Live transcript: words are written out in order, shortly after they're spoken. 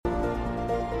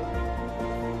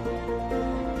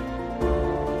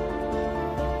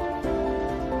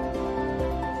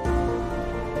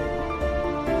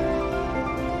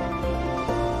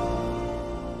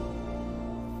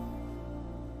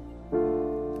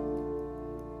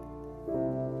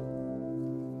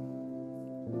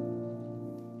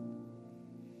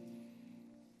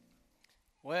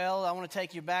to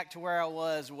take you back to where I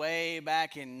was way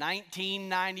back in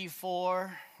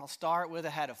 1994. I'll start with I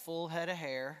had a full head of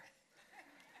hair.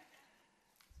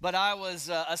 But I was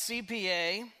a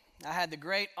CPA. I had the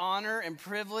great honor and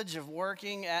privilege of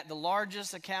working at the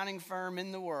largest accounting firm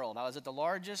in the world. I was at the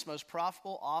largest, most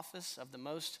profitable office of the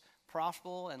most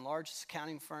profitable and largest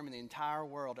accounting firm in the entire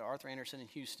world at Arthur Andersen in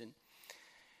Houston.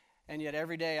 And yet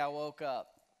every day I woke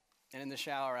up, and in the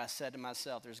shower I said to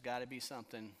myself, there's got to be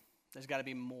something. There's got to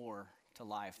be more to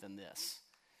life than this.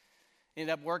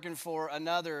 Ended up working for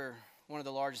another one of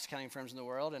the largest accounting firms in the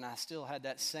world, and I still had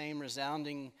that same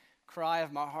resounding cry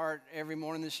of my heart every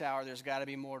morning in the shower, there's got to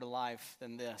be more to life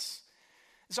than this.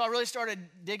 So I really started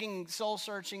digging,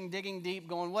 soul-searching, digging deep,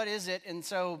 going, what is it? And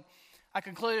so I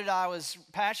concluded I was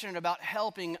passionate about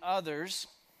helping others.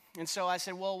 And so I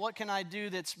said, well, what can I do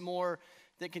that's more,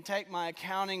 that can take my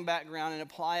accounting background and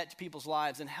apply it to people's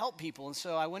lives and help people? And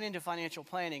so I went into financial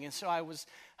planning. And so I was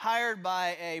hired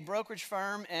by a brokerage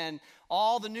firm, and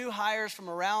all the new hires from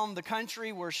around the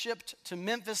country were shipped to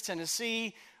Memphis,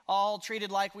 Tennessee, all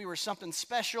treated like we were something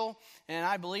special, and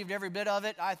I believed every bit of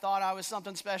it. I thought I was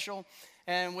something special,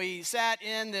 and we sat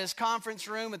in this conference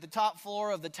room at the top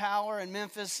floor of the tower in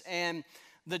Memphis, and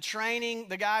the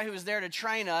guy who was there to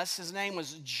train us, his name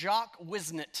was Jock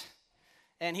Wisnett,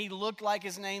 and he looked like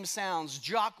his name sounds,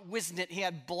 Jock Wisnett. He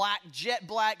had jet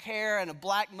black hair and a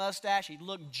black mustache. He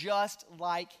looked just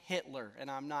like Hitler,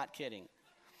 and I'm not kidding.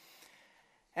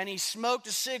 And he smoked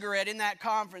a cigarette in that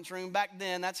conference room back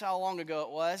then. That's how long ago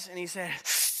it was. And he said,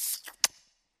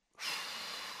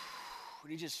 and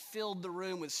he just filled the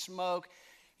room with smoke.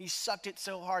 He sucked it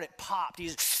so hard it popped.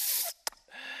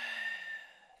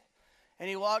 And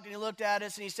he walked and he looked at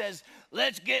us and he says,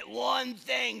 let's get one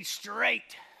thing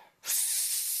straight.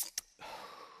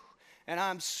 And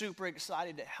I'm super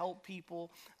excited to help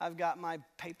people. I've got my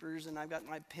papers and I've got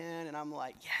my pen, and I'm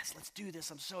like, yes, let's do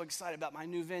this. I'm so excited about my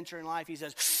new venture in life. He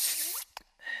says,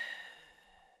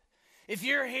 if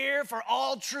you're here for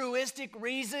altruistic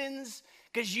reasons,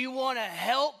 because you want to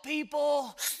help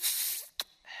people,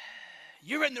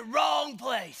 you're in the wrong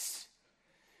place.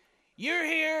 You're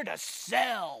here to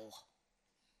sell.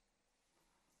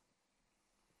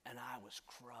 And I was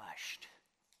crushed.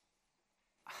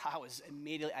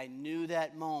 I knew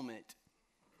that moment,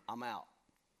 I'm out.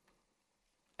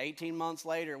 18 months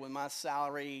later, when my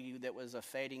salary that was a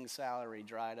fading salary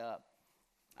dried up,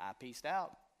 I peaced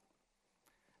out.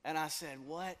 And I said,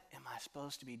 what am I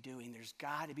supposed to be doing? There's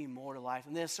got to be more to life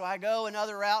than this. So I go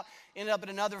another route, end up at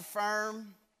another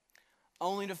firm,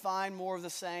 only to find more of the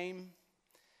same.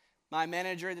 My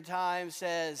manager at the time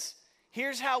says,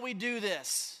 here's how we do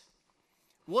this.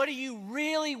 What do you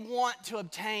really want to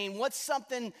obtain? What's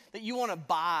something that you want to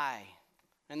buy?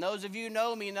 And those of you who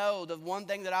know me know the one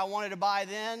thing that I wanted to buy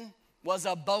then was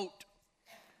a boat.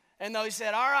 And though he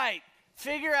said, all right,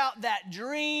 figure out that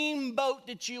dream boat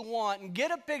that you want and get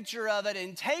a picture of it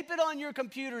and tape it on your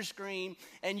computer screen,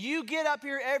 and you get up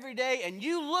here every day and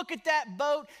you look at that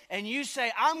boat and you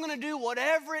say, I'm going to do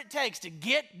whatever it takes to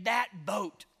get that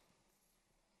boat.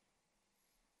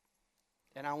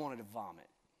 And I wanted to vomit.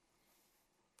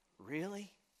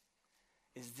 Really?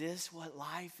 Is this what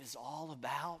life is all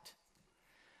about?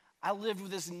 I lived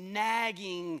with this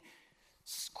nagging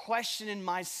question in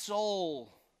my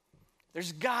soul.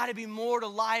 There's got to be more to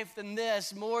life than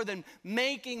this, more than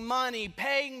making money,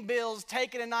 paying bills,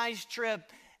 taking a nice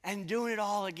trip, and doing it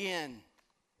all again.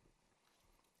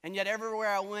 And yet everywhere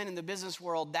I went in the business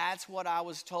world, that's what I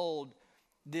was told.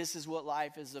 This is what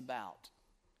life is about.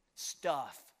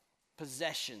 Stuff,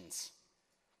 possessions.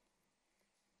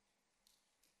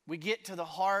 We get to the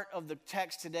heart of the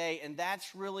text today, and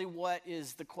that's really what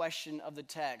is the question of the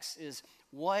text, is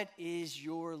what is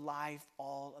your life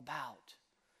all about?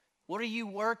 What are you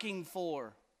working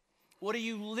for? What are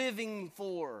you living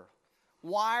for?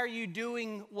 Why are you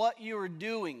doing what you're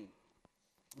doing?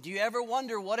 Do you ever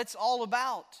wonder what it's all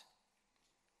about?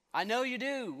 I know you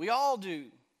do. We all do.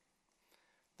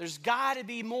 There's got to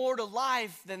be more to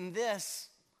life than this.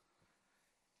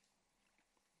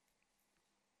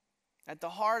 At the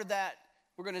heart of that,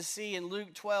 we're going to see in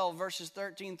Luke 12, verses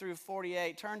 13 through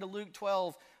 48. Turn to Luke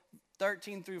 12,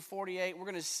 13 through 48. We're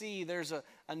going to see there's a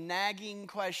nagging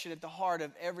question at the heart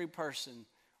of every person.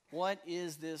 What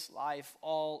is this life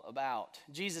all about?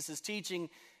 Jesus is teaching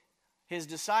his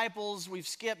disciples. We've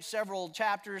skipped several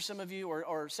chapters, some of you,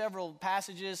 or several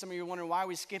passages. Some of you are wondering why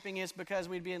we're skipping this, because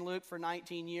we'd be in Luke for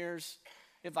 19 years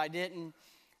if I didn't.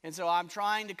 And so I'm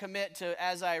trying to commit to,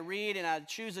 as I read and I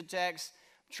choose a text,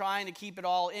 trying to keep it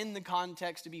all in the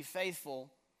context to be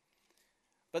faithful.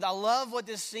 But I love what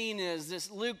this scene is. This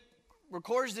Luke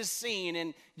records this scene,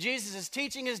 and Jesus is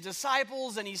teaching his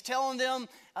disciples, and he's telling them,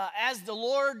 as the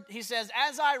Lord, he says,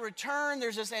 as I return,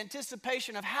 there's this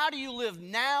anticipation of how do you live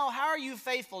now? How are you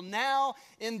faithful now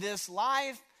in this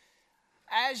life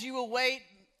as you await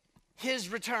his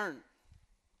return?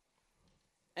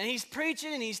 And he's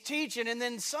preaching and he's teaching, and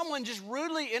then someone just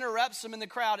rudely interrupts him in the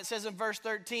crowd. It says in verse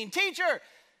 13, "Teacher,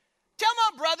 tell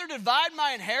my brother to divide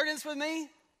my inheritance with me."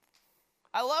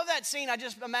 I love that scene. I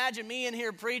just imagine me in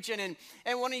here preaching,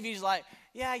 and one of you's like,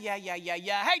 yeah.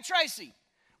 Hey, Tracy,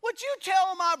 would you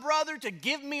tell my brother to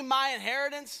give me my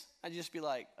inheritance? I'd just be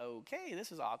like, okay,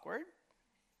 this is awkward.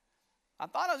 I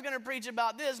thought I was going to preach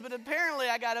about this, but apparently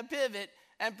I got to pivot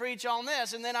and preach on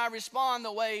this. And then I respond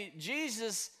the way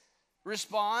Jesus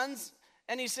responds,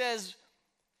 and he says,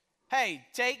 hey,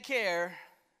 take care,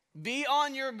 be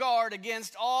on your guard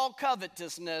against all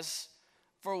covetousness,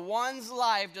 for one's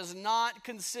life does not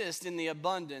consist in the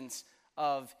abundance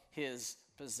of his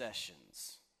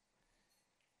possessions.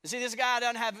 You see, this guy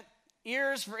doesn't have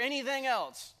ears for anything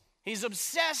else. He's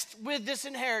obsessed with this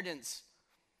inheritance.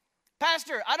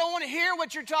 Pastor, I don't want to hear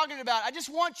what you're talking about. I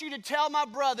just want you to tell my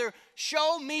brother,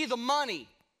 show me the money.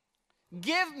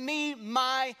 Give me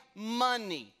my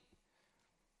money.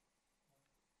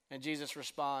 And Jesus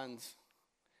responds,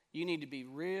 you need to be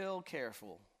real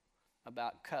careful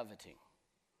about coveting.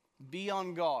 Be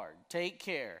on guard. Take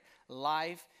care.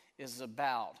 Life is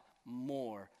about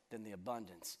more than the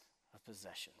abundance of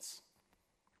possessions.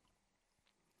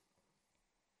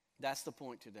 That's the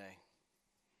point today.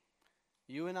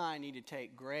 You and I need to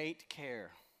take great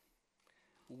care.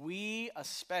 We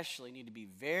especially need to be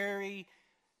very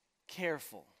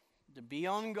careful to be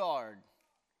on guard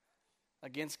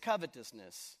against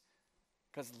covetousness,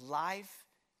 because life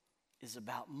is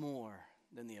about more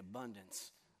than the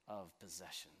abundance of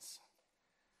possessions.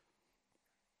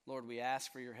 Lord, we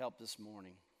ask for your help this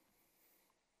morning.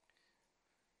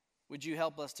 Would you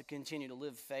help us to continue to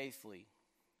live faithfully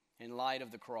in light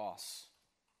of the cross?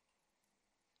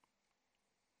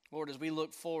 Lord, as we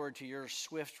look forward to your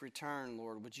swift return,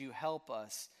 Lord, would you help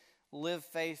us live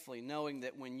faithfully, knowing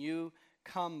that when you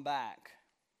come back,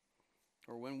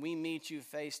 or when we meet you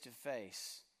face to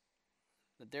face,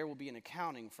 that there will be an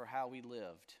accounting for how we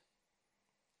lived.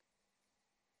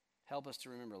 Help us to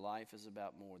remember life is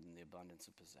about more than the abundance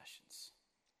of possessions.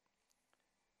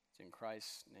 It's in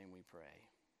Christ's name we pray.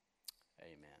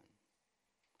 Amen.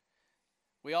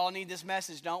 We all need this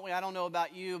message, don't we? I don't know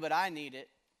about you, but I need it.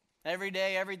 Every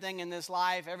day, everything in this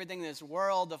life, everything in this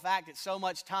world, the fact that so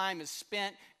much time is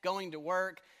spent going to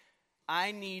work,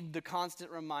 I need the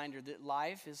constant reminder that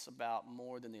life is about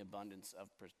more than the abundance of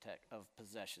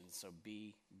possessions. So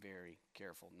be very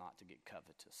careful not to get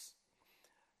covetous.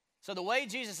 So the way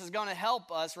Jesus is going to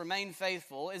help us remain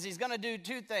faithful is he's going to do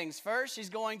two things. First, he's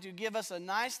going to give us a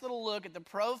nice little look at the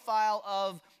profile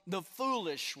of the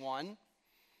foolish one.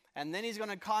 And then he's going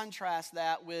to contrast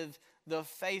that with the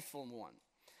faithful one.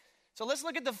 So let's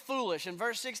look at the foolish. In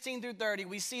verse 16 through 30,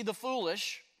 we see the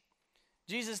foolish.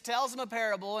 Jesus tells him a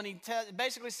parable, and he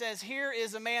basically says, here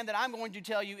is a man that I'm going to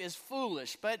tell you is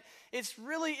foolish. But it's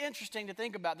really interesting to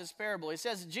think about this parable. He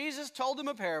says, Jesus told him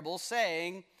a parable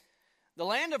saying, the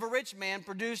land of a rich man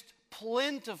produced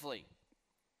plentifully.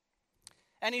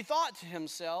 And he thought to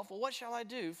himself, well, what shall I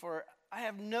do? For I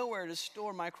have nowhere to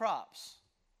store my crops.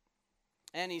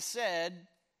 And he said,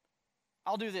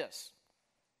 I'll do this.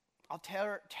 I'll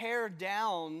tear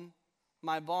down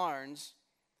my barns,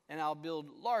 and I'll build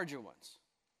larger ones.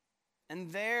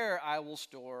 And there I will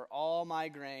store all my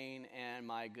grain and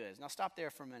my goods. Now stop there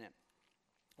for a minute.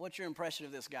 What's your impression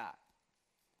of this guy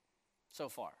so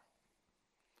far?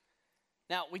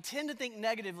 Now, we tend to think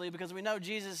negatively because we know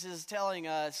Jesus is telling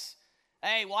us,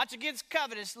 hey, watch against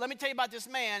covetous. Let me tell you about this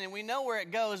man, and we know where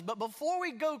it goes. But before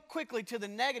we go quickly to the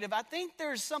negative, I think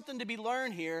there's something to be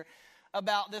learned here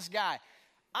about this guy.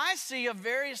 I see a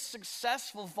very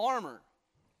successful farmer.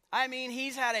 I mean,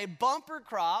 he's had a bumper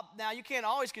crop. Now, you can't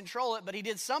always control it, but he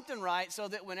did something right so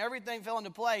that when everything fell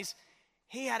into place,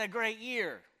 he had a great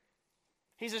year.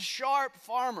 He's a sharp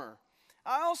farmer.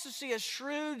 I also see a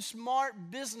shrewd, smart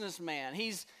businessman.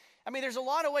 There's a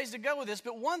lot of ways to go with this,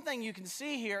 but one thing you can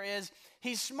see here is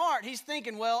he's smart. He's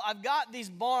thinking, well, I've got these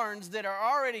barns that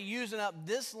are already using up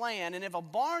this land, and if a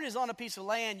barn is on a piece of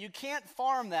land, you can't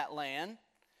farm that land.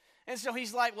 And so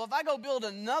he's like, well, if I go build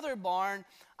another barn,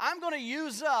 I'm going to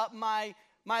use up my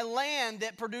land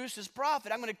that produces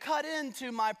profit. I'm going to cut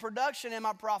into my production and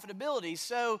my profitability.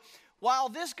 So while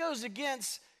this goes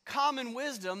against common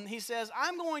wisdom, he says,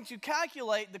 I'm going to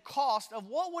calculate the cost of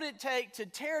what would it take to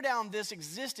tear down this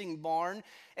existing barn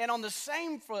and on the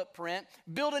same footprint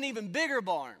build an even bigger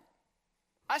barn.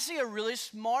 I see a really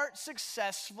smart,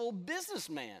 successful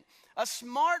businessman, a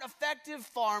smart, effective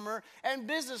farmer and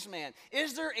businessman.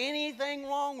 Is there anything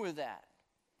wrong with that?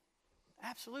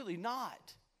 Absolutely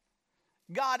not.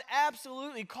 God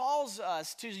absolutely calls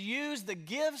us to use the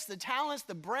gifts, the talents,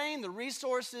 the brain, the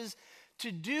resources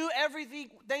to do everything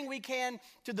we can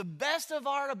to the best of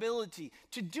our ability,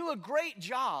 to do a great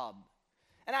job.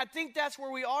 And I think that's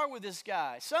where we are with this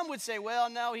guy. Some would say, well,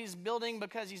 no, he's building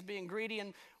because he's being greedy,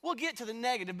 and we'll get to the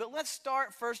negative. But let's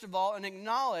start, first of all, and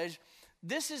acknowledge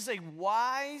this is a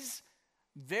wise,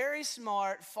 very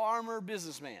smart farmer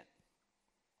businessman.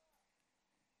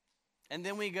 And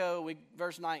then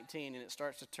verse 19, and it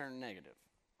starts to turn negative.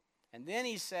 And then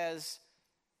he says,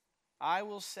 I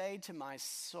will say to my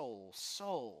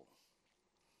soul,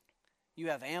 you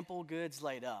have ample goods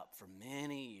laid up for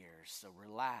many years, so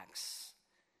relax,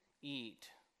 eat,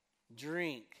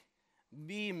 drink,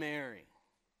 be merry.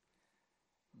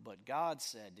 But God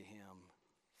said to him,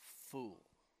 fool,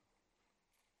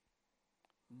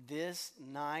 this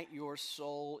night your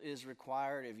soul is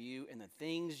required of you, and the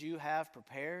things you have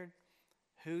prepared,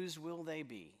 whose will they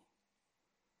be?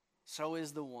 So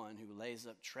is the one who lays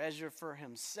up treasure for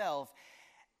himself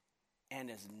and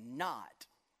is not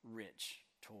rich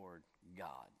toward God.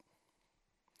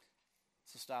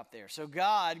 So stop there. So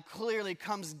God clearly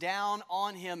comes down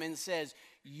on him and says,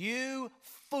 you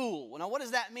fool. Now what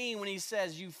does that mean when he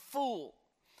says you fool?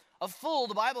 A fool,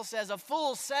 the Bible says, a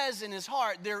fool says in his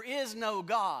heart, there is no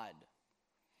God.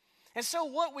 And so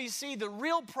what we see, the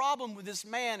real problem with this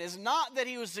man is not that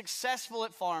he was successful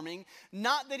at farming,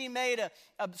 not that he made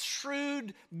a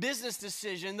shrewd business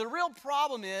decision. The real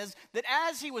problem is that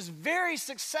as he was very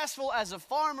successful as a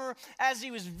farmer, as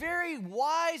he was very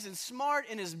wise and smart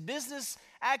in his business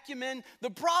acumen, the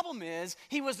problem is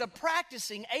he was a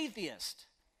practicing atheist.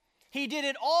 He did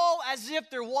it all as if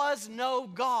there was no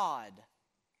God.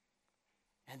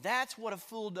 And that's what a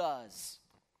fool does.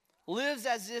 Lives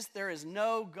as if there is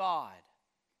no God.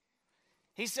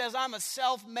 He says, I'm a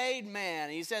self-made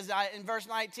man. He says in verse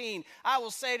 19, I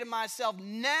will say to myself,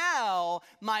 now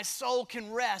my soul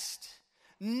can rest.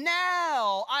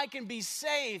 Now I can be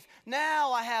safe.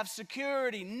 Now I have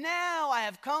security. Now I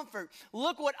have comfort.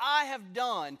 Look what I have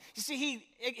done. You see,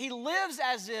 he lives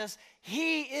as if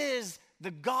he is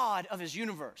the God of his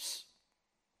universe.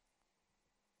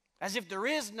 As if there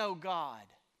is no God.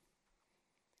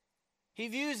 He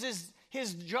views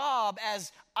his job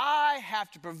as I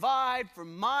have to provide for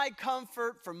my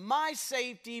comfort, for my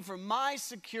safety, for my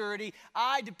security.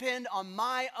 I depend on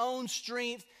my own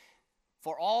strength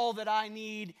for all that I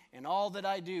need and all that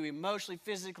I do, emotionally,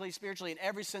 physically, spiritually, in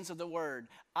every sense of the word.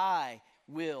 I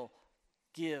will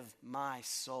give my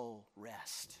soul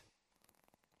rest.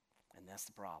 And that's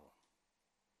the problem.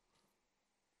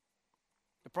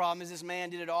 The problem is this man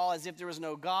did it all as if there was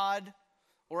no God,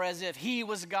 or as if he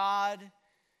was God.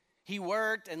 He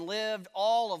worked and lived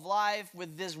all of life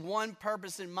with this one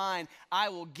purpose in mind. I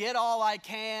will get all I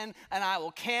can, and I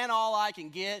will can all I can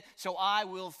get, so I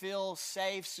will feel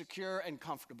safe, secure, and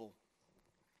comfortable.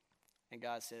 And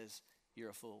God says,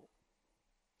 you're a fool.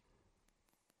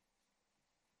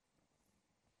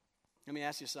 Let me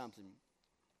ask you something.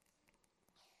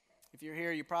 If you're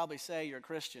here, you probably say you're a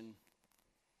Christian,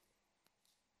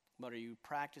 but are you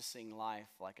practicing life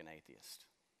like an atheist?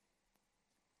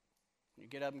 You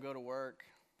get up and go to work.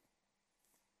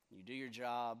 You do your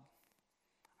job.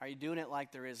 Are you doing it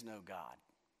like there is no God?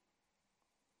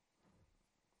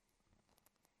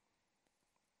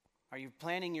 Are you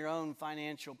planning your own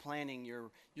financial planning,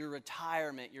 your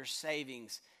retirement, your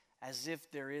savings, as if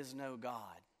there is no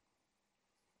God?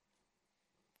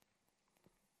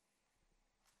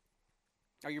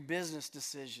 Are your business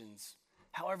decisions,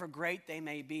 however great they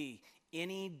may be,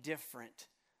 any different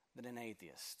than an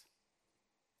atheist?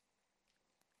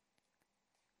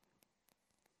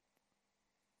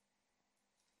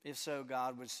 If so,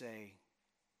 God would say,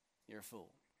 you're a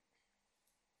fool.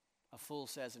 A fool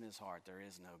says in his heart, there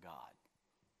is no God.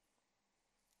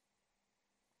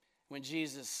 When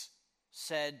Jesus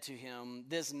said to him,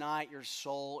 this night your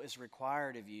soul is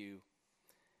required of you,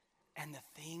 and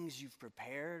the things you've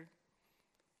prepared,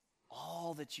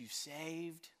 all that you've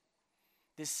saved,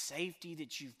 this safety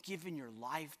that you've given your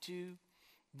life to,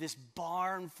 this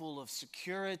barn full of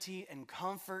security and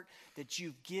comfort that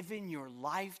you've given your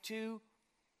life to,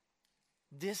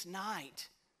 this night,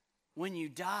 when you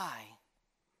die,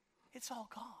 it's all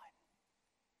gone.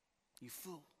 You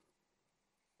fool.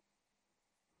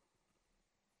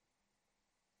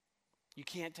 You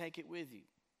can't take it with you.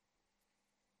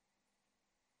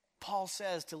 Paul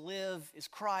says to live is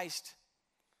Christ,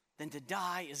 then to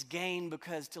die is gain,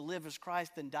 because to live is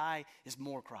Christ, then die is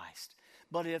more Christ.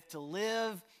 But if to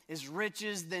live is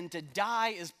riches, then to die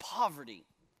is poverty.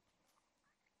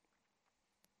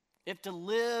 If to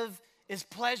live is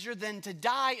pleasure, then to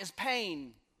die is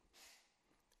pain.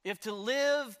 If to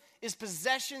live is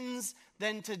possessions,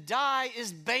 then to die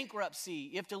is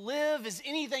bankruptcy. If to live is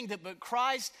anything but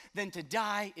Christ, then to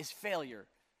die is failure.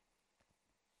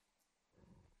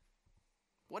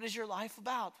 What is your life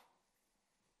about?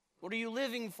 What are you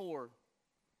living for?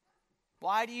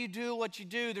 Why do you do what you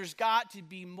do? There's got to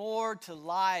be more to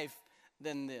life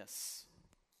than this.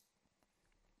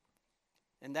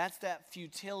 And that's that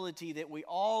futility that we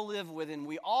all live with, and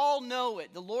we all know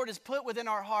it. The Lord has put within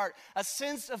our heart a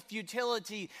sense of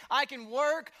futility. I can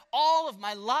work all of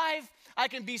my life. I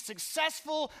can be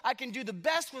successful. I can do the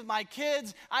best with my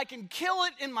kids. I can kill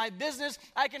it in my business.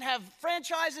 I can have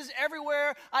franchises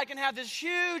everywhere. I can have this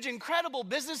huge, incredible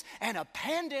business, and a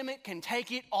pandemic can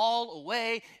take it all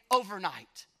away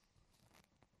overnight.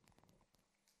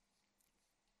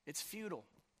 It's futile.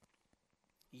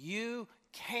 You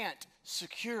can't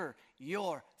secure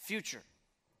your future.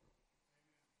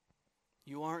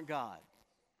 You aren't God.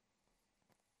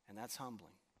 And that's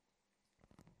humbling.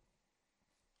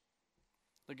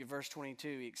 Look at verse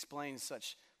 22. He explains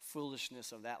such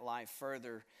foolishness of that life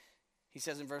further. He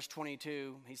says in verse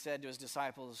 22, he said to his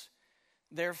disciples,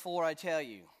 "Therefore I tell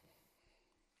you,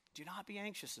 do not be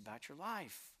anxious about your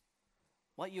life,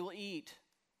 what you will eat,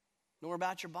 nor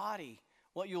about your body,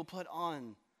 what you will put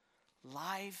on.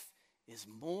 Life is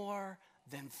more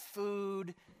than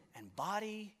food, and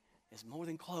body is more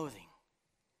than clothing."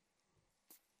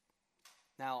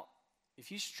 Now,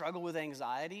 if you struggle with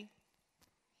anxiety,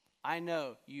 I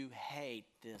know you hate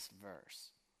this verse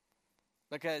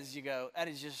because you go, that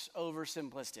is just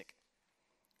oversimplistic.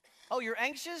 Oh, you're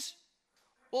anxious?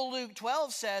 Well, Luke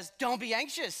 12 says, don't be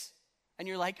anxious. And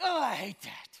you're like, oh, I hate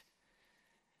that.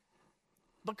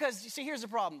 Because, you see, here's the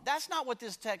problem. That's not what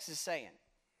this text is saying.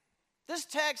 This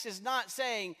text is not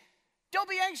saying, don't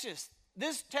be anxious.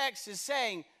 This text is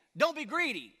saying, don't be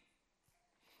greedy.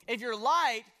 If your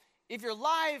life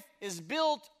is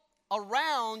built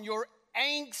around your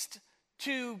angst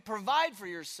to provide for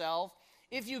yourself,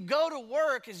 if you go to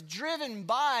work is driven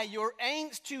by your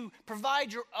angst to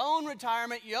provide your own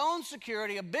retirement, your own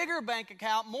security, a bigger bank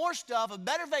account, more stuff, a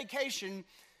better vacation,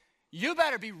 you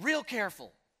better be real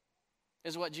careful,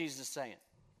 is what Jesus is saying.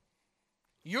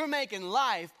 You're making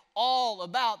life all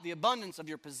about the abundance of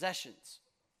your possessions.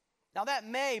 Now that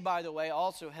may, by the way,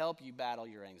 also help you battle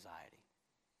your anxiety.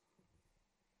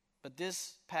 But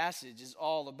this passage is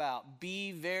all about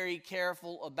be very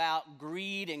careful about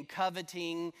greed and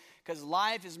coveting, because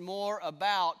life is more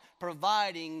about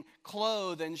providing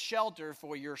clothes and shelter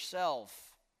for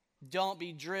yourself. Don't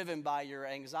be driven by your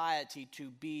anxiety to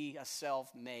be a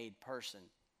self-made person,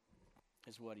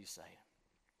 is what he's saying.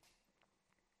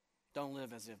 Don't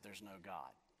live as if there's no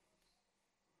God.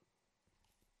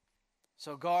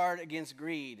 So guard against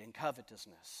greed and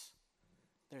covetousness.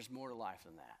 There's more to life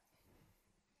than that.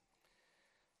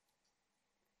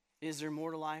 Is there more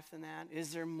to life than that?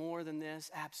 Is there more than this?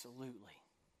 Absolutely.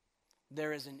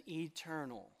 There is an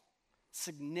eternal,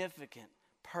 significant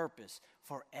purpose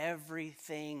for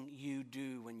everything you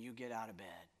do when you get out of bed.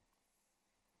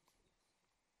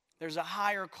 There's a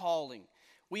higher calling.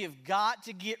 We have got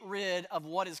to get rid of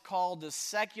what is called the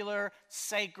secular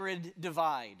sacred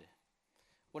divide.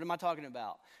 What am I talking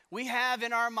about? We have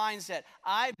in our mindset,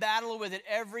 I battle with it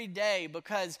every day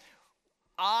because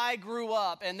I grew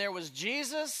up and there was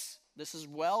Jesus. This is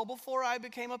well before I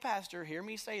became a pastor. Hear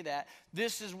me say that.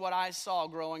 This is what I saw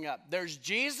growing up. There's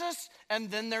Jesus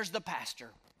and then there's the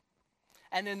pastor.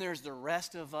 And then there's the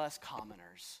rest of us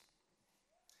commoners.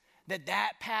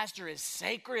 That pastor is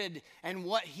sacred and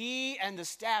what he and the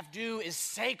staff do is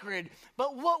sacred.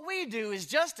 But what we do is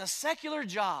just a secular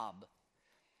job.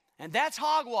 And that's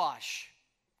hogwash.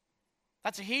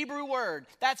 That's a Hebrew word.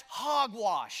 That's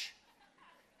hogwash.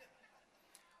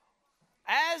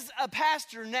 As a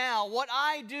pastor now, what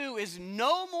I do is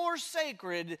no more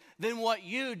sacred than what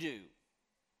you do.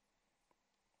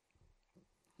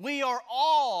 We are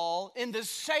all in the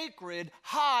sacred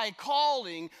high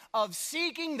calling of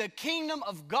seeking the kingdom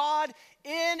of God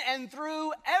in and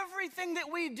through everything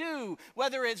that we do,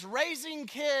 whether it's raising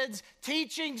kids,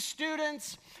 teaching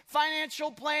students,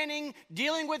 financial planning,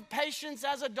 dealing with patients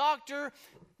as a doctor,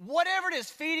 whatever it is,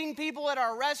 feeding people at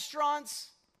our restaurants.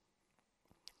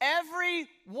 Every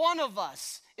one of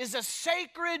us is a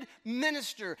sacred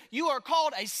minister. You are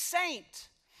called a saint.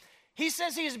 He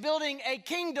says he is building a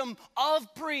kingdom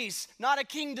of priests, not a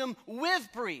kingdom with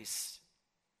priests.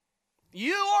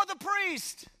 You are the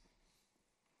priest.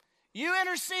 You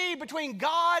intercede between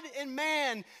God and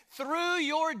man through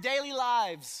your daily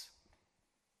lives.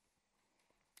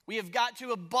 We have got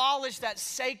to abolish that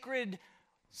sacred,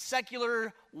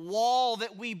 secular wall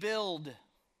that we build.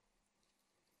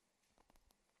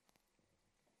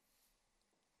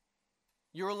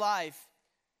 Your life,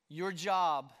 your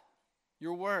job,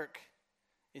 your work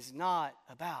is not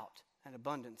about an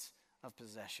abundance of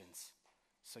possessions,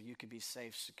 so you can be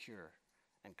safe, secure,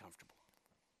 and comfortable.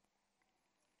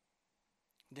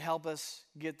 To help us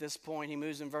get this point, he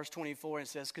moves in verse 24 and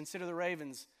says, "Consider the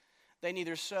ravens. They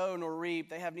neither sow nor reap.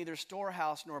 They have neither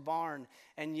storehouse nor barn,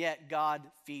 and yet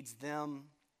God feeds them.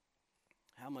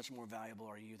 How much more valuable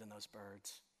are you than those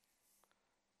birds?"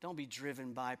 Don't be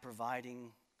driven by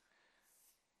providing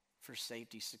for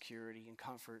safety, security, and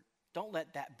comfort. Don't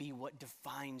let that be what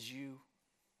defines you.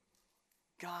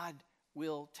 God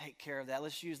will take care of that.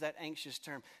 Let's use that anxious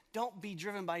term. Don't be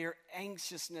driven by your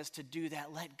anxiousness to do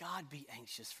that. Let God be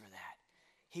anxious for that.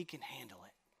 He can handle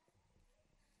it.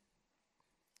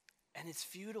 And it's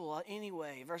futile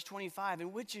anyway. Verse 25,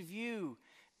 "And which of you,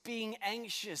 being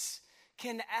anxious,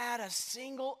 can add a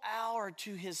single hour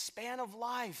to his span of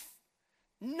life?"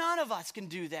 None of us can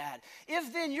do that.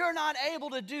 If then you're not able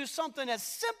to do something as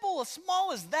simple, as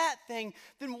small as that thing,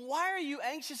 then why are you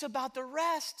anxious about the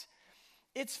rest?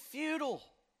 It's futile.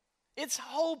 It's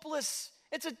hopeless.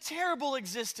 It's a terrible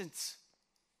existence.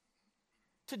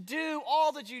 To do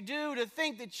all that you do, to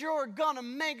think that you're going to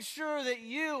make sure that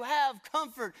you have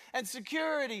comfort and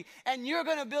security, and you're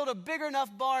going to build a big enough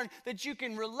barn that you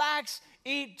can relax,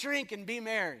 eat, drink, and be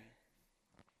merry.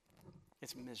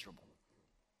 It's miserable.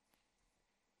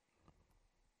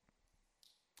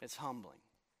 It's humbling.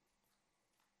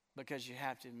 Because you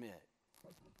have to admit,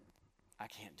 I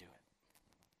can't do it.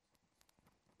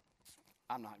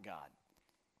 I'm not God.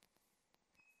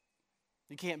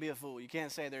 You can't be a fool. You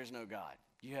can't say there's no God.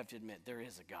 You have to admit there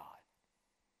is a God.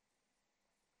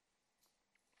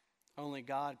 Only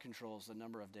God controls the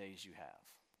number of days you have.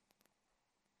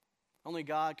 Only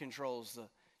God controls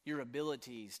your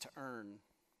abilities to earn.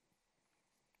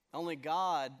 Only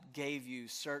God gave you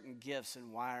certain gifts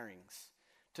and wirings.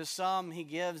 To some, he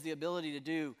gives the ability to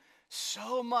do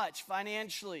so much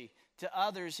financially. To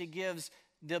others, he gives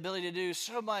the ability to do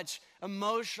so much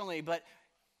emotionally. But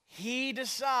he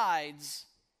decides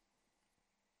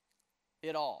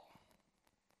it all.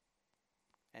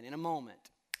 And in a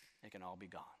moment, it can all be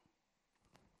gone.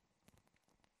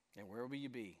 And where will you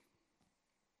be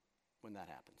when that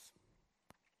happens?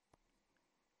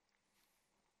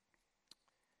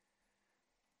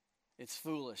 It's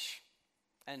foolish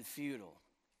and futile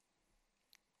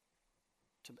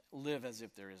to live as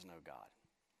if there is no God.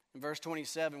 In verse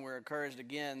 27, we're encouraged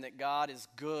again that God is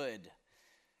good.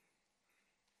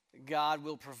 God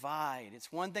will provide.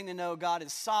 It's one thing to know God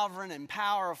is sovereign and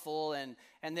powerful and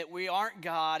that we aren't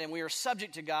God and we are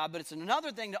subject to God, but it's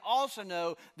another thing to also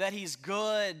know that He's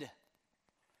good.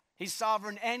 He's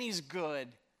sovereign and He's good.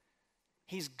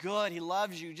 He's good. He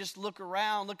loves you. Just look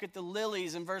around. Look at the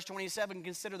lilies in verse 27.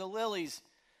 Consider the lilies,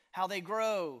 how they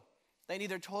grow. They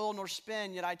neither toil nor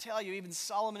spin, yet I tell you, even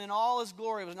Solomon in all his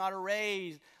glory was not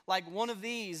arrayed like one of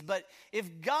these. But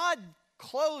if God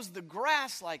clothes the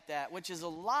grass like that, which is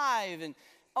alive and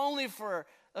only for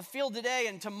a field today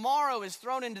and tomorrow is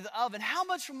thrown into the oven, how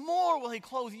much more will He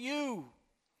clothe you?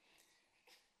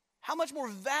 How much more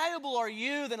valuable are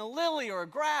you than a lily or a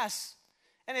grass?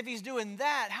 And if He's doing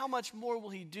that, how much more will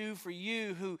He do for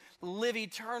you who live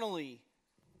eternally?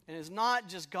 And is not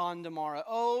just gone tomorrow.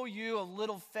 Oh, you of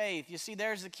little faith. You see,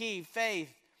 there's the key,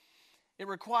 faith. It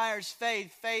requires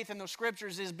faith. Faith in the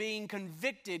Scriptures is being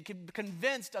convicted,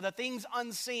 convinced of the things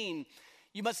unseen.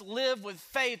 You must live with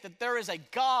faith that there is a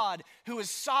God who is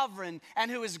sovereign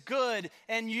and who is good,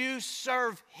 and you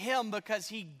serve Him because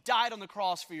He died on the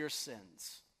cross for your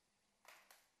sins.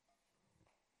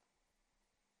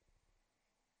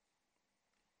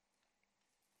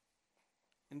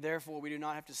 And therefore, we do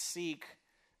not have to seek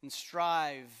and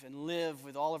strive and live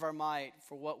with all of our might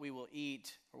for what we will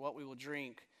eat or what we will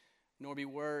drink, nor be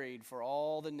worried for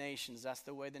all the nations. That's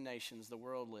the way the nations, the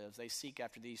world lives. They seek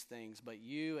after these things. But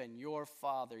you and your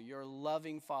Father, your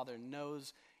loving Father,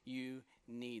 knows you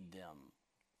need them.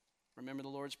 Remember the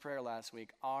Lord's Prayer last week,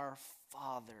 our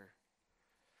Father.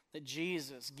 That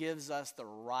Jesus gives us the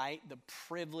right, the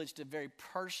privilege to very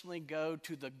personally go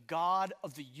to the God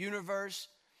of the universe,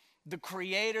 the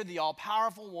Creator, the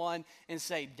all-powerful one, and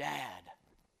say, Dad,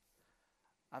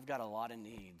 I've got a lot of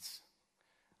needs.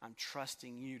 I'm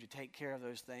trusting you to take care of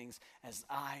those things as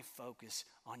I focus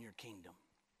on your kingdom.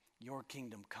 Your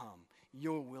kingdom come.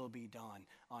 Your will be done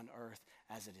on earth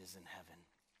as it is in heaven.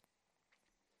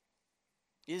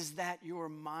 Is that your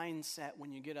mindset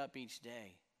when you get up each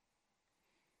day?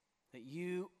 That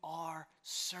you are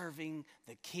serving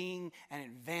the King and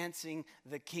advancing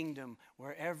the kingdom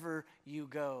wherever you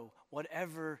go,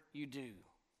 whatever you do.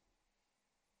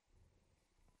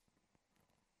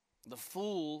 The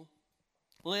fool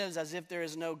lives as if there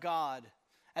is no God,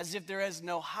 as if there is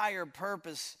no higher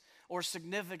purpose or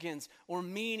significance or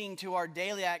meaning to our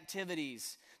daily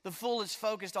activities. The fool is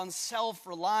focused on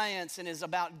self-reliance and is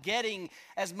about getting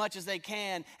as much as they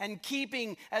can and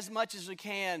keeping as much as we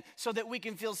can so that we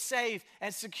can feel safe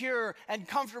and secure and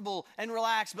comfortable and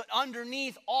relaxed. But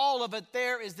underneath all of it,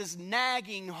 there is this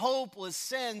nagging, hopeless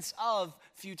sense of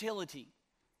futility.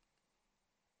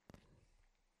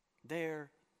 There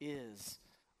is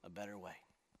a better way.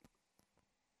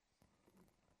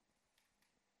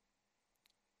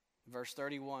 Verse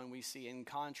 31, we see in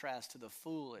contrast to the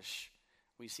foolish,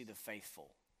 we see the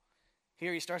faithful.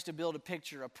 Here he starts to build a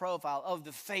picture, a profile of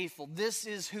the faithful. This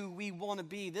is who we want to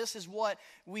be. This is what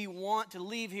we want to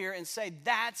leave here and say,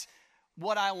 that's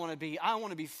what I want to be. I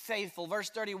want to be faithful. Verse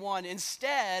 31,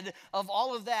 instead of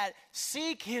all of that,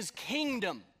 seek his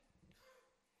kingdom.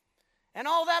 And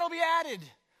all that will be added.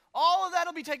 All of that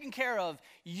will be taken care of.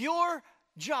 Your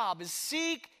job is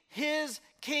seek his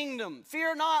kingdom.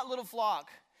 Fear not, little flock.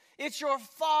 It's your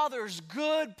Father's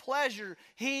good pleasure.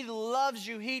 He loves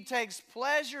you. He takes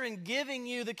pleasure in giving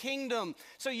you the kingdom.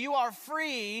 So you are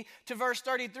free, to verse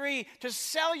 33, to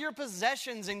sell your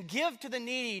possessions and give to the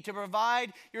needy, to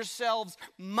provide yourselves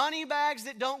money bags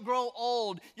that don't grow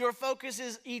old. Your focus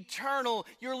is eternal.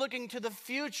 You're looking to the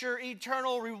future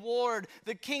eternal reward,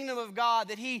 the kingdom of God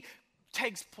that he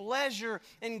takes pleasure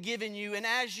in giving you. And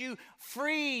as you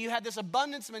free, you have this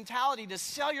abundance mentality to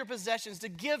sell your possessions, to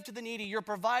give to the needy. You're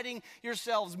providing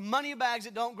yourselves money bags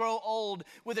that don't grow old,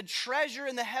 with a treasure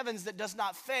in the heavens that does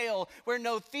not fail, where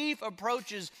no thief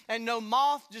approaches and no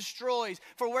moth destroys.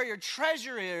 For where your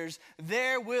treasure is,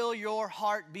 there will your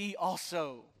heart be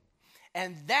also.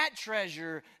 And that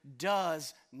treasure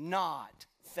does not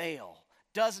fail,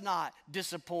 does not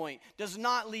disappoint, does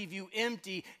not leave you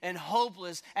empty and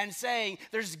hopeless and saying,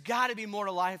 there's got to be more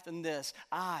to life than this.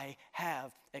 I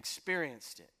have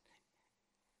experienced it,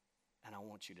 and I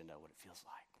want you to know what it feels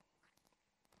like.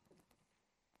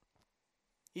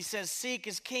 He says, seek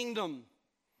his kingdom.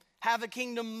 Have a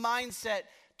kingdom mindset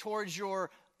towards your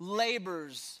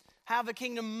labors. Have a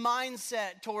kingdom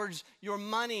mindset towards your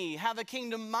money. Have a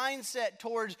kingdom mindset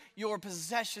towards your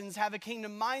possessions. Have a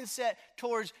kingdom mindset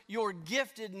towards your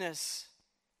giftedness.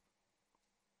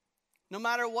 No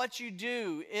matter what you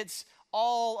do, it's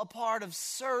all a part of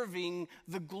serving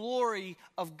the glory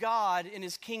of God in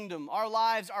his kingdom. Our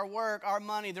lives, our work, our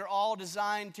money, they're all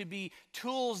designed to be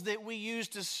tools that we use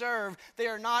to serve. They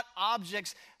are not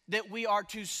objects that we are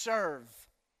to serve.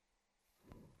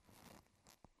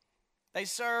 They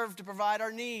serve to provide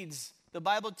our needs. The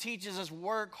Bible teaches us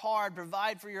work hard,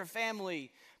 provide for your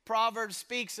family. Proverbs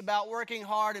speaks about working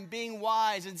hard and being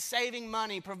wise and saving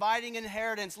money, providing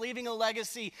inheritance, leaving a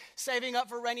legacy, saving up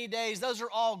for rainy days. Those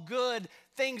are all good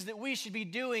things that we should be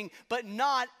doing, but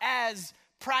not as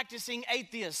practicing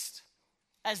atheists,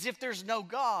 as if there's no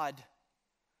God.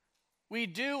 We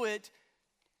do it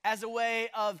as a way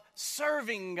of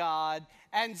serving God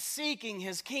and seeking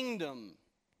his kingdom.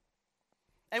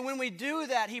 And when we do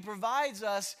that, he provides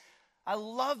us, I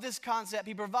love this concept,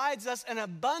 he provides us an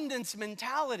abundance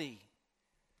mentality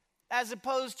as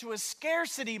opposed to a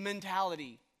scarcity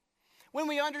mentality. When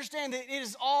we understand that it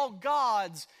is all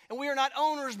God's and we are not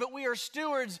owners but we are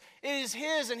stewards, it is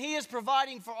his and he is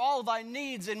providing for all of our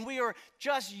needs, and we are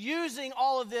just using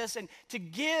all of this and to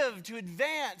give, to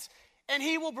advance, and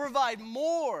he will provide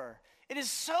more. It is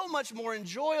so much more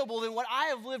enjoyable than what I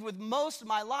have lived with most of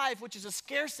my life, which is a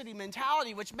scarcity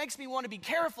mentality, which makes me want to be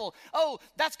careful. Oh,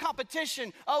 that's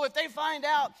competition. Oh, if they find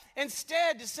out.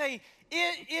 Instead, to say,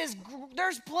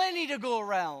 there's plenty to go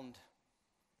around.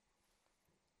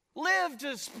 Live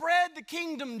to spread the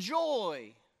kingdom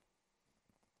joy.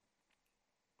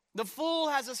 The fool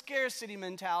has a scarcity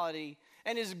mentality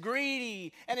and is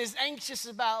greedy and is anxious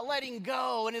about letting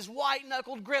go and is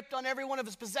white-knuckled gripped on every one of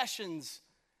his possessions.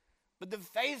 But the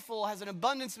faithful has an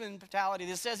abundance mentality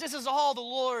that says, this is all the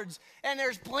Lord's, and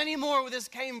there's plenty more where this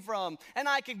came from, and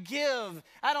I could give.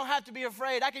 I don't have to be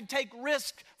afraid. I can take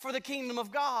risk for the kingdom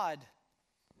of God.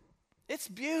 It's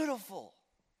beautiful.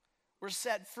 We're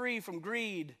set free from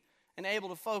greed and able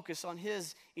to focus on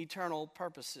his eternal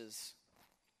purposes.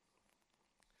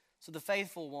 So the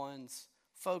faithful one's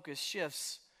focus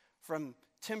shifts from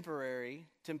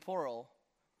temporal,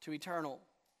 to eternal.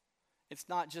 It's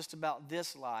not just about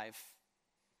this life.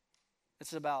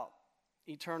 It's about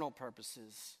eternal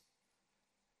purposes.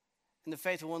 And the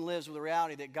faithful one lives with the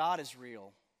reality that God is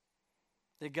real,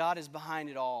 that God is behind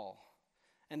it all,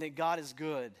 and that God is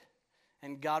good,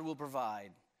 and God will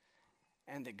provide,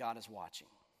 and that God is watching.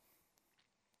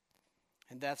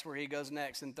 And that's where he goes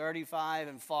next. In 35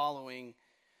 and following,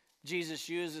 Jesus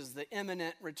uses the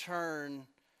imminent return,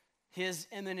 his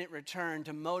imminent return,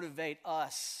 to motivate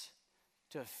us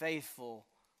to faithful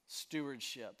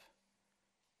stewardship.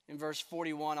 In verse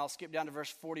 41, I'll skip down to verse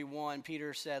 41,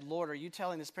 Peter said, Lord, are you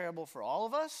telling this parable for all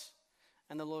of us?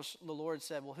 And the Lord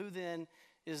said, well, who then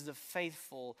is the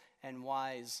faithful and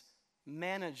wise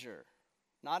manager?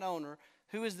 Not owner.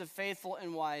 Who is the faithful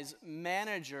and wise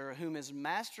manager whom his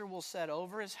master will set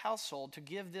over his household to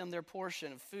give them their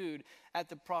portion of food at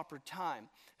the proper time?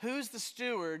 Who's the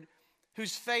steward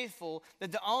who's faithful,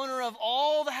 that the owner of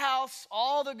all the house,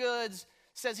 all the goods,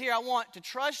 says, here, I want to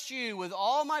trust you with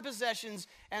all my possessions,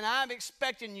 and I'm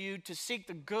expecting you to seek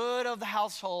the good of the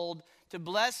household, to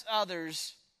bless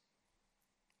others.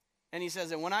 And he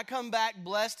says, and when I come back,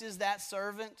 blessed is that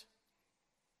servant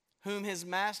whom his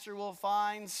master will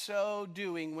find so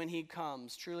doing when he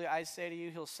comes. Truly, I say to you,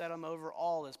 he'll set him over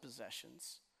all his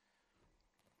possessions.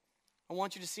 I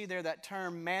want you to see there that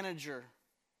term manager.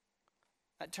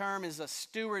 That term is a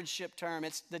stewardship term.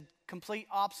 It's the complete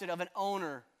opposite of an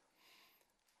owner.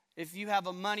 If you have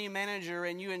a money manager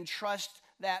and you entrust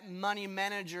that money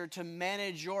manager to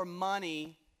manage your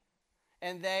money,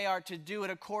 and they are to do it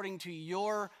according to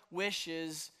your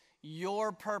wishes,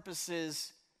 your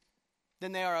purposes,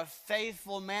 then they are a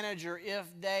faithful manager if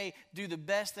they do the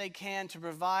best they can to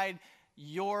provide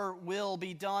your will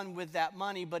be done with that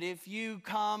money. But if you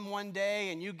come one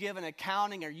day and you give an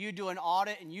accounting or you do an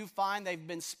audit and you find they've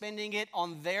been spending it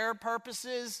on their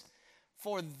purposes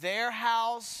for their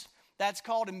house, that's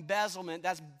called embezzlement.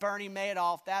 That's Bernie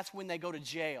Madoff. That's when they go to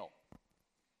jail.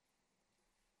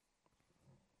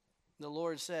 The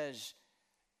Lord says,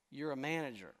 you're a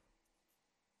manager.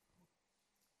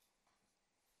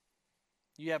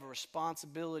 You have a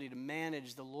responsibility to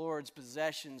manage the Lord's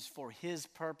possessions for his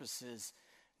purposes,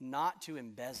 not to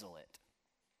embezzle it.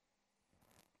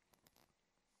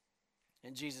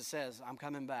 And Jesus says, I'm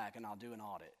coming back and I'll do an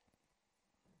audit.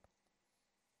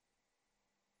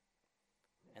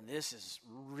 And this is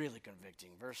really convicting.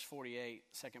 Verse 48,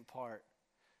 second part.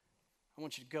 I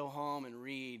want you to go home and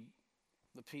read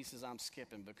the pieces I'm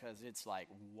skipping because it's like,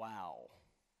 wow.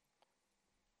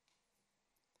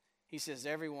 He says,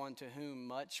 everyone to whom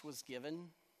much was given,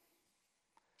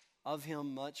 of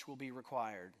him much will be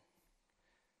required.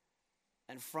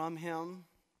 And from him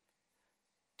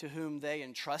to whom they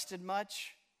entrusted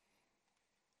much,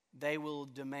 they will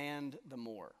demand the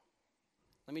more.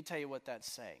 Let me tell you what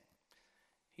that's saying.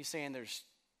 He's saying there's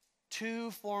two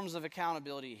forms of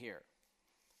accountability here.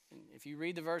 And if you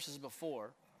read the verses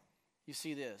before, you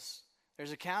see this.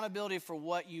 There's accountability for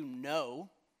what you know,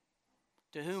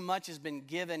 to whom much has been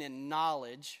given in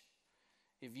knowledge.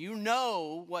 If you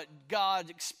know what God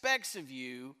expects of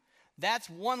you, that's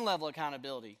one level of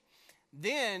accountability.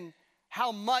 Then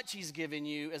how much he's given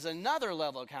you is another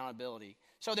level of accountability.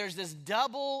 So there's this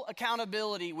double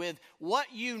accountability with what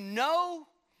you know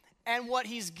and what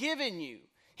he's given you.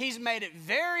 He's made it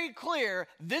very clear,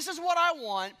 this is what I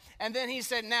want, and then he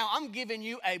said, now I'm giving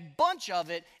you a bunch of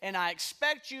it, and I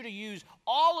expect you to use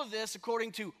all of this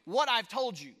according to what I've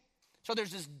told you. So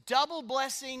there's this double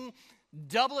blessing,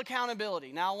 double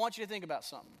accountability. Now I want you to think about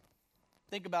something.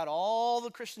 Think about all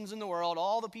the Christians in the world,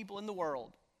 all the people in the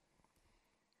world.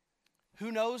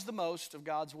 Who knows the most of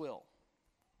God's will?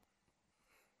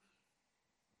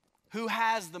 Who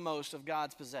has the most of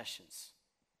God's possessions?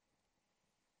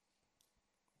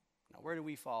 Now, where do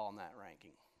we fall on that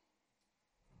ranking?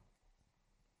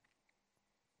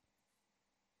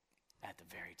 At the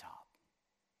very top.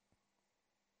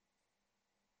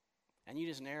 And you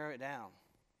just narrow it down.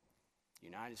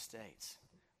 United States,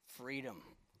 freedom.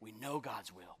 We know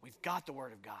God's will. We've got the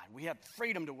Word of God. We have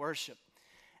freedom to worship.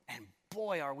 And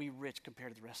boy, are we rich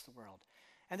compared to the rest of the world.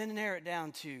 And then narrow it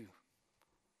down to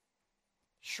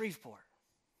Shreveport.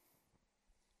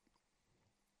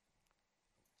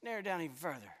 Narrow it down even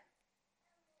further.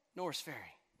 Norris Ferry.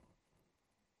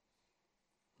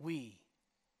 We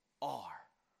are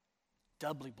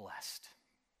doubly blessed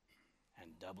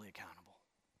and doubly accountable.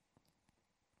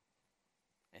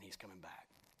 And he's coming back.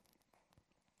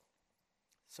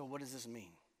 So what does this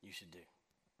mean you should do? It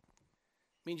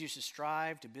means you should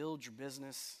strive to build your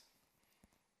business,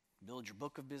 build your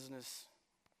book of business.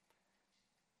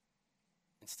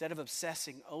 Instead of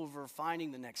obsessing over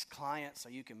finding the next client so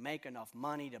you can make enough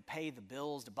money to pay the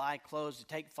bills, to buy clothes, to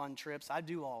take fun trips. I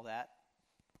do all that.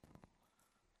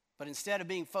 But instead of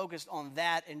being focused on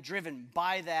that and driven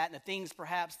by that and the things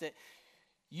perhaps that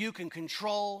you can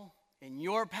control in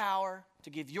your power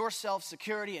to give yourself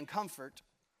security and comfort,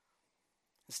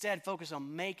 instead focus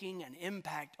on making an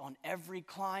impact on every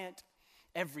client,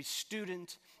 every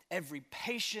student, every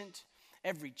patient,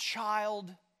 every child,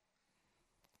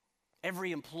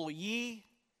 every employee.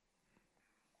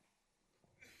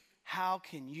 How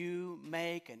can you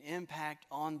make an impact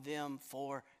on them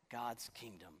for God's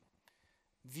kingdom?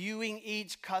 Viewing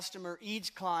each customer,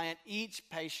 each client, each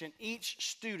patient, each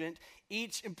student,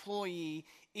 each employee,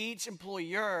 each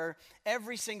employer,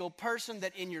 every single person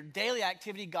that in your daily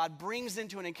activity God brings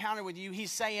into an encounter with you,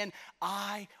 he's saying,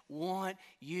 I want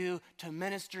you to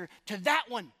minister to that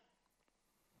one.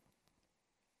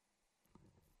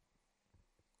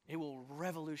 It will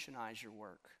revolutionize your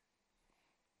work.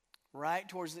 Right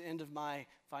towards the end of my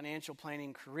financial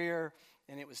planning career,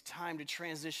 and it was time to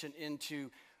transition into,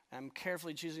 I'm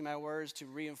carefully choosing my words to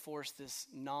reinforce this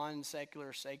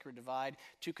non-secular sacred divide,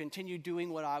 to continue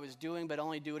doing what I was doing, but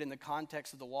only do it in the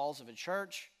context of the walls of a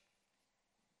church.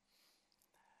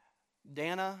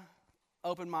 Dana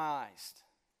opened my eyes.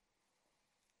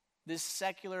 This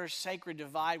secular sacred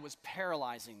divide was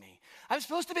paralyzing me. I'm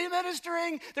supposed to be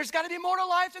ministering. There's got to be more to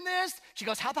life than this. She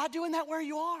goes, how about doing that where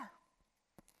you are?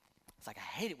 It's like,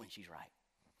 I hate it when she's right.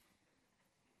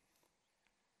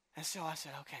 And so I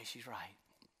said, okay, she's right.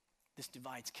 This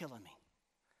divide's killing me.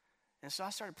 And so I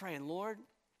started praying, Lord,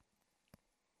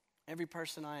 every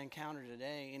person I encounter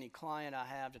today, any client I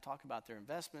have to talk about their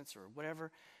investments or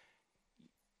whatever,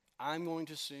 I'm going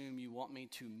to assume you want me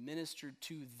to minister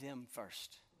to them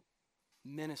first.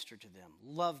 Minister to them,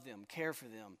 love them, care for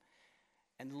them.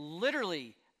 And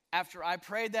literally, after I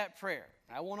prayed that prayer,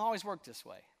 I won't always work this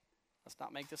way. Let's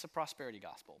not make this a prosperity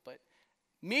gospel. But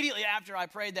immediately after I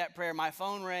prayed that prayer, my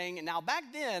phone rang. And now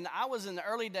back then, I was in the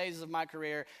early days of my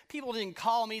career. People didn't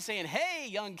call me saying, hey,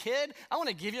 young kid, I want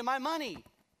to give you my money.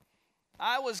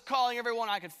 I was calling everyone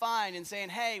I could find and saying,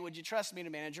 hey, would you trust me to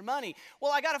manage your money?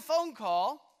 Well, I got a phone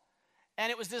call,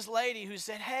 and it was this lady who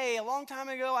said, hey, a long time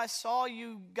ago, I saw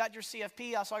you got your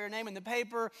CFP. I saw your name in the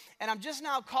paper, and I'm just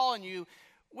now calling you.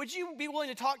 Would you be willing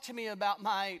to talk to me about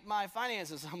my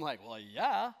finances? I'm like, well,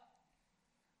 yeah.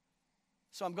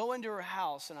 So I'm going to her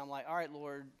house, and I'm like, all right,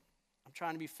 Lord, I'm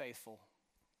trying to be faithful.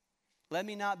 Let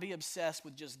me not be obsessed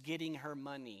with just getting her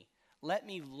money. Let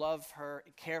me love her,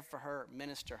 care for her,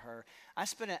 minister her. I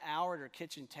spent an hour at her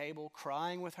kitchen table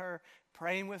crying with her,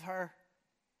 praying with her.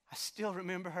 I still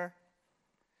remember her.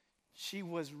 She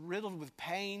was riddled with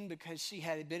pain because she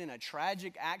had been in a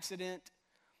tragic accident,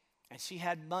 and she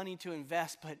had money to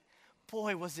invest, but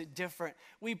boy, was it different.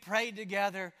 We prayed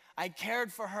together. I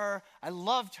cared for her. I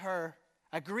loved her.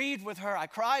 I grieved with her. I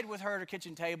cried with her at her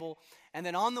kitchen table. And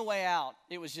then on the way out,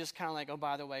 it was just kind of like, oh,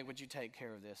 by the way, would you take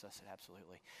care of this? I said,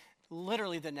 absolutely.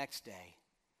 Literally the next day,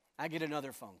 I get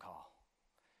another phone call.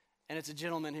 And it's a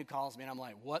gentleman who calls me, and I'm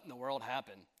like, what in the world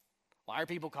happened? Why are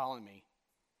people calling me?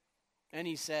 And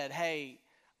he said, hey,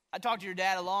 I talked to your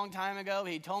dad a long time ago.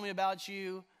 He told me about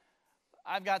you.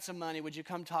 I've got some money. Would you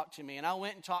come talk to me? And I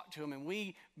went and talked to him, and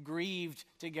we grieved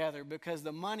together because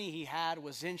the money he had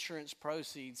was insurance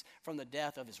proceeds from the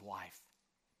death of his wife.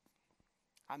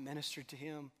 I ministered to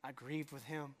him. I grieved with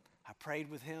him. I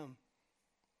prayed with him.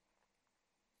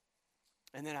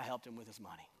 And then I helped him with his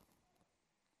money.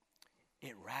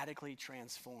 It radically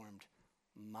transformed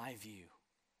my view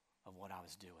of what I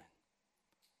was doing.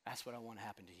 That's what I want to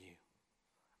happen to you.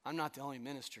 I'm not the only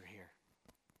minister here.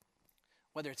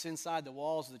 Whether it's inside the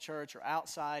walls of the church or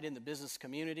outside in the business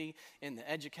community, in the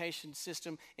education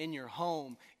system, in your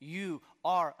home, you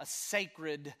are a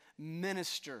sacred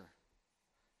minister.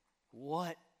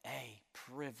 What a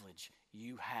privilege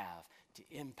you have to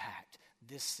impact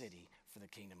this city for the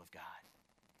kingdom of God.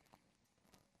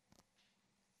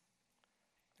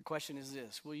 The question is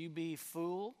this: will you be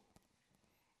fooled?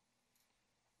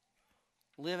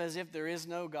 Live as if there is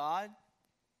no God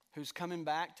who's coming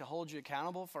back to hold you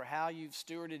accountable for how you've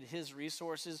stewarded his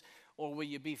resources, or will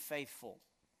you be faithful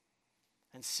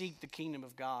and seek the kingdom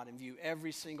of God and view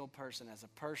every single person as a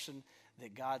person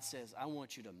that God says, I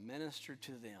want you to minister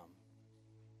to them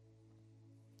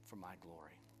for my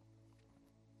glory.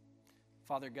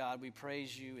 Father God, we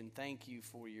praise you and thank you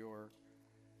for your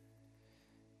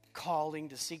calling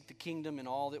to seek the kingdom in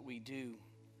all that we do.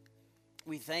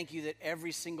 We thank you that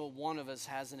every single one of us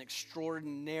has an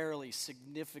extraordinarily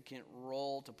significant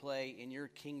role to play in your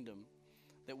kingdom,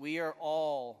 that we are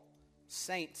all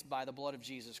saints by the blood of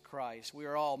Jesus Christ. We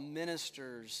are all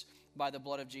ministers by the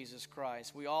blood of Jesus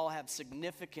Christ. We all have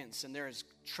significance, and there is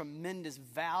tremendous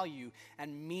value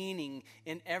and meaning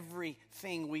in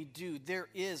everything we do. There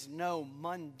is no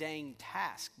mundane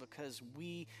task because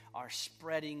we are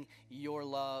spreading your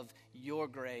love, your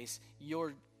grace,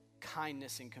 your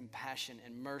kindness and compassion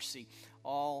and mercy,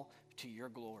 all to your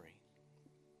glory.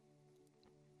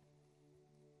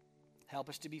 Help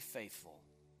us to be faithful.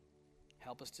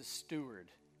 Help us to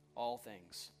steward all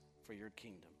things for your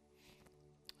kingdom.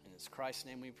 In Christ's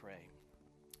name we pray.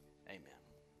 Amen.